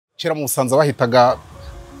kera mu Busanza bahitaga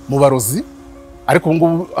mu barozi ariko ubu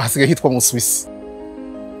ngubu hasigaye hitwa mu Suisse.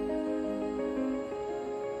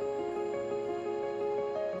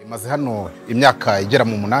 Maze hano imyaka igera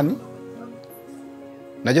mu 8.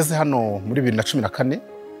 Nageze hano muri 2014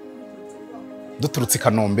 duturutse i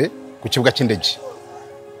Kanombe ku kibuga cy'indege.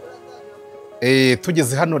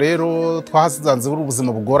 Tugeze hano rero twahazanze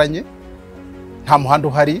ubuzima bugoranye, nta muhanda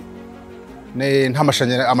uhari, nta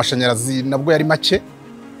amashanyarazi nabwo yari make,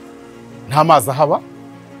 nta mazi ahaba.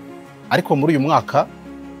 Ariko muri uyu mwaka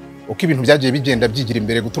uko ibintu byagiye bigenda byigira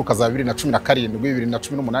imbere guturuka za 2017,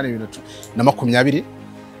 2018, 2020,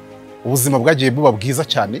 ubuzima bwagiye buba bwiza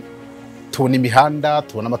cyane. Tubona imihanda,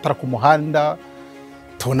 tubona amatara ku muhanda,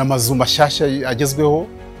 tubona amazu mashyashya agezweho,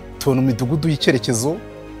 tubona imidugudu y'icyerekezo,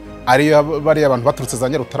 bari abantu baturutse za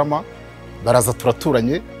Nyarutarama baraza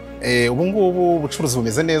turaturanye. Ubu ngubu ubucuruzi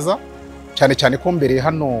bumeze neza cyane cyane ko mbere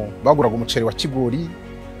hano baguraga umuceri wa Kigali,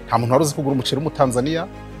 nta muntu wari uzi kugura umuceri mu Tanzania.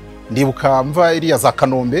 Ndibuka mva iriya za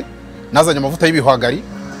Kanombe nazanye amavuta y'ibihwagari,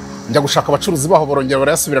 njya gushaka abacuruzi baho barongera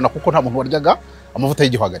barayasubirana kuko nta muntu waryaga amavuta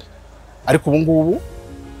y'igihwagari. Ariko ubu ngubu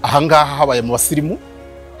ahangaha habaye mu basirimu,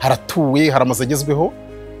 haratuwe, haramaze agezweho,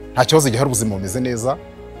 nta kibazo gihari, ubuzima bumeze neza.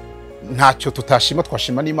 Ntacyo tutashima,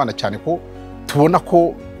 twashima n'Imana cyane ko tubona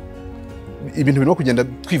ko ibintu birimo kugenda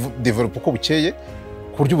twidevelop uko bukeye,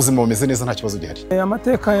 ku buryo ubuzima bumeze neza, nta kibazo gihari.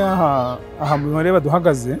 Amateka y'aha mu bareba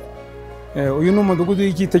duhagaze, uyu ni umudugudu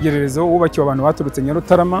w'icyitegererezo wubakiwe abantu baturutse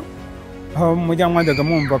Nyarutarama, aho mujya mwajyaga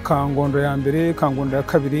mwumva Kangondo ya mbere, Kangondo ya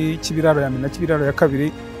kabiri, Kibiraro ya mbere na Kibiraro ya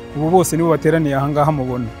kabiri. Ubu bose nibo bateraniye aha ngaha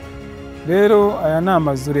mubona. Rero aya ni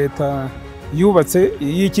amazu leta yubatse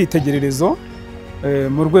y'icyitegererezo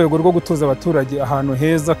mu rwego rwo gutuza abaturage ahantu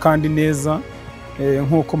heza kandi neza.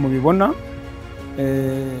 Nk'uko mubibona,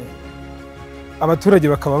 abaturage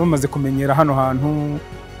bakaba bamaze kumenyera hano hantu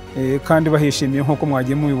kandi bahishimiye nk'uko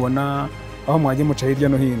mwagiye mubibona aho mwagiye muca hirya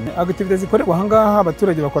no hino. Activities zikorerwa aha ngaha,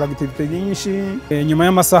 abaturage bakora activities nyinshi nyuma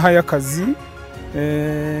y'amasaha y'akazi.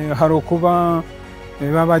 Hari ukuba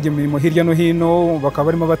baba bagiye mu mirimo hirya no hino, bakaba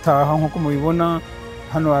barimo bataha. Nk'uko mubibona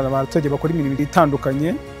hano abaturage bakora imirimo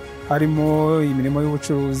itandukanye, harimo imirimo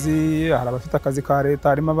y'ubucuruzi, hari abafite akazi ka leta,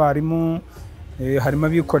 harimo abarimu, harimo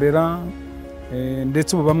abikorera,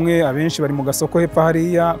 ndetse ubu bamwe abenshi bari mu gasoko hepfo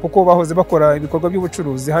hariya kuko bahoze bakora ibikorwa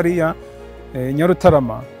by'ubucuruzi hariya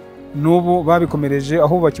Nyarutarama. N'ubu babikomereje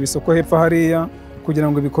aho bubakiwe isoko hepfo hariya kugira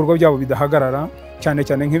ngo ibikorwa byabo bidahagarara, cyane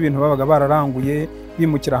cyane nk'ibintu babaga bararanguye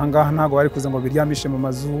bimukira aha ngaha, ntabwo bari kuza ngo biryamishe mu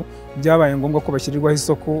mazu, byabaye ngombwa ko bashyirirwaho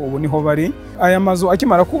isoko. Ubu niho bari. Aya mazu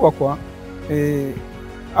akimara kubakwa,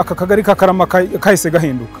 aka kagari ka Karama kahise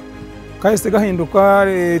gahinduka.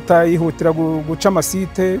 Leta yihutira guca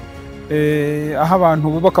amasite aho abantu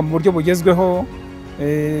bubaka mu buryo bugezweho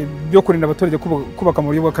byo kurinda abaturage kubaka mu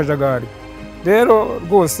buryo bw'akajagari. Rero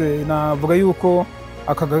rwose navuga yuko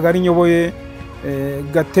aka kagari nyoboye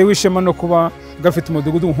gatewe ishema no kuba gafite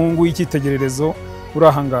umudugudu w'inkungu y'icyitegererezo uri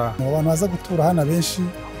aha ngaha. Abantu baza gutura hano benshi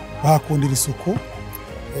bahakundira isuku.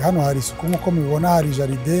 Hano hari isuku nk'uko mubibona, hari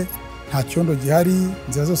jaride, nta cyondo gihari,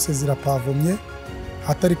 inzira zose zirapavomye,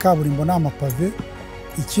 hatari kaburimbo ni amapave.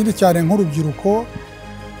 Ikindi cyane nk'urubyiruko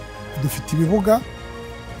dufite ibibuga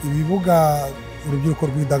urubyiruko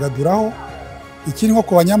rwidagaduraho. Ikindi nko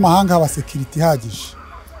ku banyamahanga haba security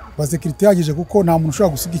ihagije, kuko nta muntu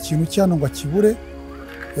ushobora gusiga ikintu cyano ngo akibure,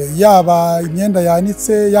 yaba imyenda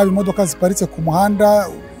yanitse, yaba imodoka ziparitse ku muhanda,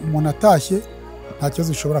 umuntu atashye nta kibazo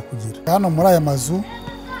bishobora kugira. Hano muri aya mazu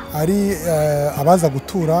ari abaza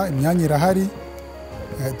gutura, imyanya irahari,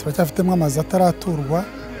 turacyafitemo amazu ataraturwa.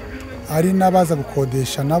 Ari n'abaza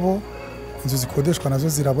gukodesha nabo, inzu zikodeshwa nazo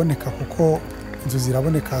ziraboneka, kuko inzu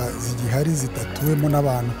ziraboneka zigihari zidatuwemo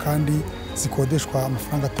n'abantu kandi zikodeshwa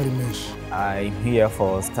amafaranga atari menshi. I'm here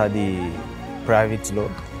for study private law.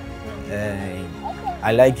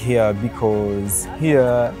 I like here because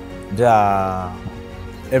here there are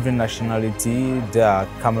every nationality. There are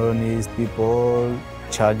Cameroonese people,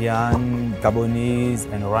 Chadian, Gabonese,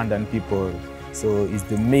 and Rwandan people. So it's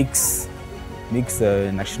the mixed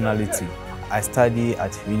nationality. I study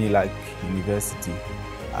at Unilag University.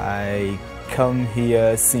 I come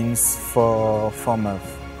here since for 4 months.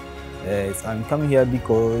 I'm coming here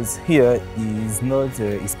because here is not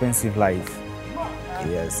expensive life.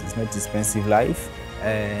 Yes, it's not expensive life,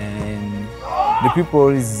 and the people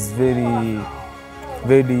is very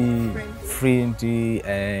friendly,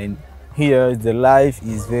 and here the life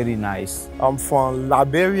is very nice. I'm from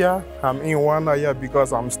Liberia. I'm in Rwanda here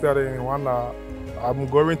because I'm studying in Rwanda. I'm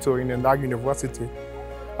going to Unattractive University.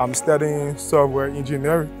 I'm studying software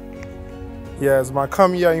engineering. Yes, my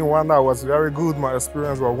come here in Rwanda was very good. My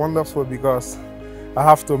experience was wonderful because I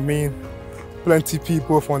have to meet plenty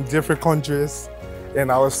people from different countries,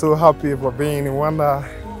 and I was so happy for being in Rwanda.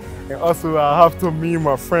 And also I have to meet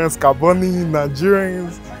my friends, Gaboni,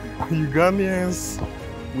 Nigerians, Ugandans.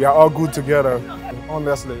 We are all good together. And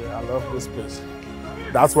honestly, I love this place.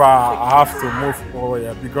 That's why I have to move over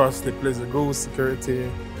here, because the place is good security,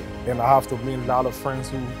 and I have to meet a lot of friends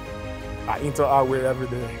who I interact with every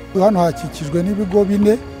day. Hano hakikijwe n'ibigo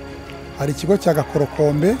bine, hari ikigo cya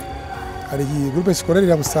Gakorokombe, hari groupe scolaire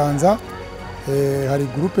ya Busanza, hari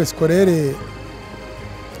groupe scolaire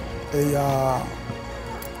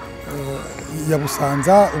ya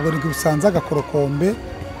Busanza, ubwo ni Busanza Gakorokombe,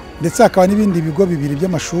 ndetse hakaba n'ibindi bigo bibiri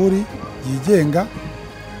by'amashuri yigenga,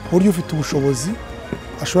 buryo ufite ubushobozi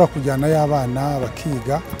ashobora kujyana y'abana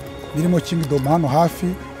bakiga, birimo Kingdom hano hafi,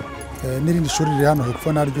 n'irindi shuri riri hano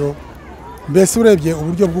hepfo naryo. Mbese urebye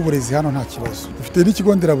uburyo bw'uburezi hano nta kibazo. Dufite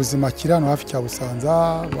n'ikigo nderabuzima kiri hano hafi cya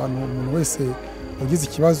Busanza, umuntu wese ugize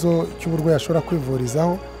ikibazo cy'uburwayi ashobora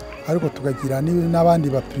kwivurizaho, ariko tugagira n'abandi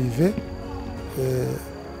ba privé,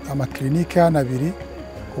 amaklinike hano abiri,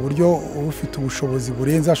 ku buryo ufite ubushobozi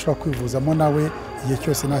burenze ashobora kwivuzamo nawe igihe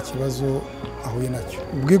cyose nta kibazo ahuye nacyo.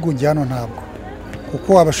 Ubwigunge hano ntabwo,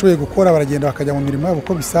 kuko abashoboye gukora baragenda bakajya mu mirimo yabo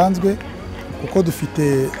uko bisanzwe, kuko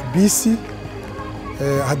dufite bisi,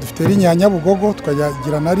 dufite ligne ya Nyabugogo,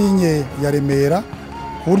 tukagira na ligne ya Remera,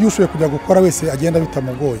 ku buryo ushoboye kujya gukora wese agenda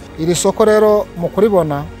bitamugoye. Iri soko rero mu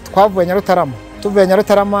kuribona twavuye Nyarutarama. Tuvuye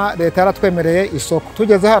Nyarutarama leta yaratwemereye isoko.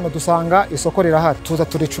 Tugeze hano dusanga isoko rirahari, tuza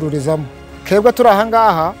turicururizamo. Kebwe turi aha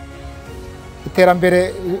ngaha,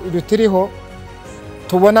 iterambere ritiriho,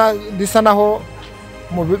 tubona risa naho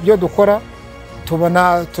mu byo dukora,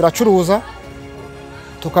 tubona turacuruza,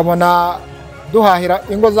 tukabona duhahira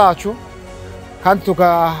ingo zacu, kandi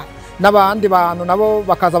n'abandi bantu nabo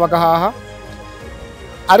bakaza bagahaha.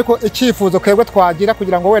 Ariko icyifuzo kebwe twagira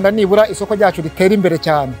kugira ngo wenda nibura isoko ryacu ritere imbere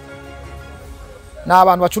cyane,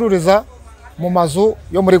 n'abantu bacururiza mu mazu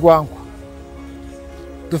yo muri Gwango.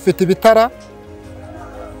 Dufite ibitara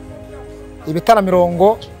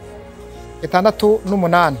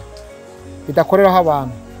 68 bidakoreraho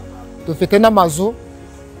abantu, dufite n'amazu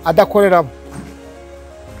adakoreramo,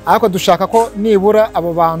 ariko dushaka ko nibura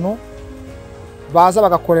abo bantu baza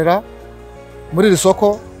bagakorera muri iri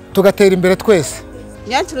soko tugatera imbere twese.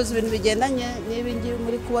 Nyacuruza ibintu bigendanye n'ibi ngibi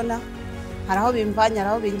muri kubona, hari aho bimvanye, hari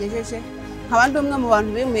aho bingejeje, nk'abandi umwe mu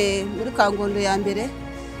bantu bimwe muri Kangondo ya mbere.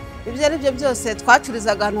 Ibyo ari byo byose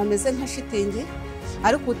twacurizaga ahantu hameze nka shitingi,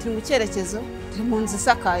 ariko turi mu cyerekezo, turi mu nzu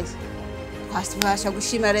isakaye. Twasha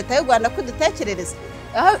gushimira leta y'u Rwanda ko dutekerereza.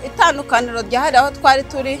 Itandukaniro ryahari aho twari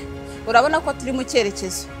turi, urabona ko turi mu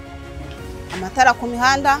cyerekezo. Amatara ku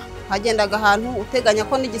mihanda, hagendaga ahantu uteganya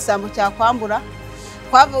ko n'igisambo cyakwambura,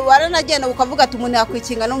 waranagenda ukavuga ati umuntu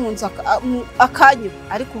yakwikinga no mu nzu akanyiba,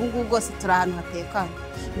 ariko ubu ngubu bwose turi ahantu hatekanye.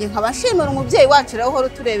 Nge nkabashimira umubyeyi wacu rero uhora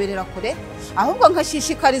utureberera kure, ahubwo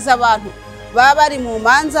nkashishikariza abantu baba bari mu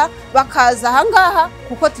manza bakaza aha ngaha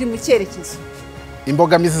kuko turi mu cyerekezo.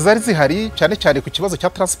 Imbogamizi zari zihari cyane cyane ku kibazo cya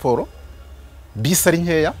transport, bisi ari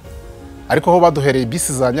nkeya, ariko aho baduhereye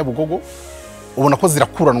bisi za Nyabugogo ubona ko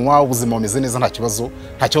zirakuranwa, ubuzima bumeze neza, nta kibazo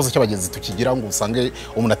cy'abagenzi tukigira ngo usange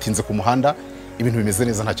umuntu atinze ku muhanda, ibintu bimeze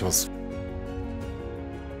neza nta kibazo.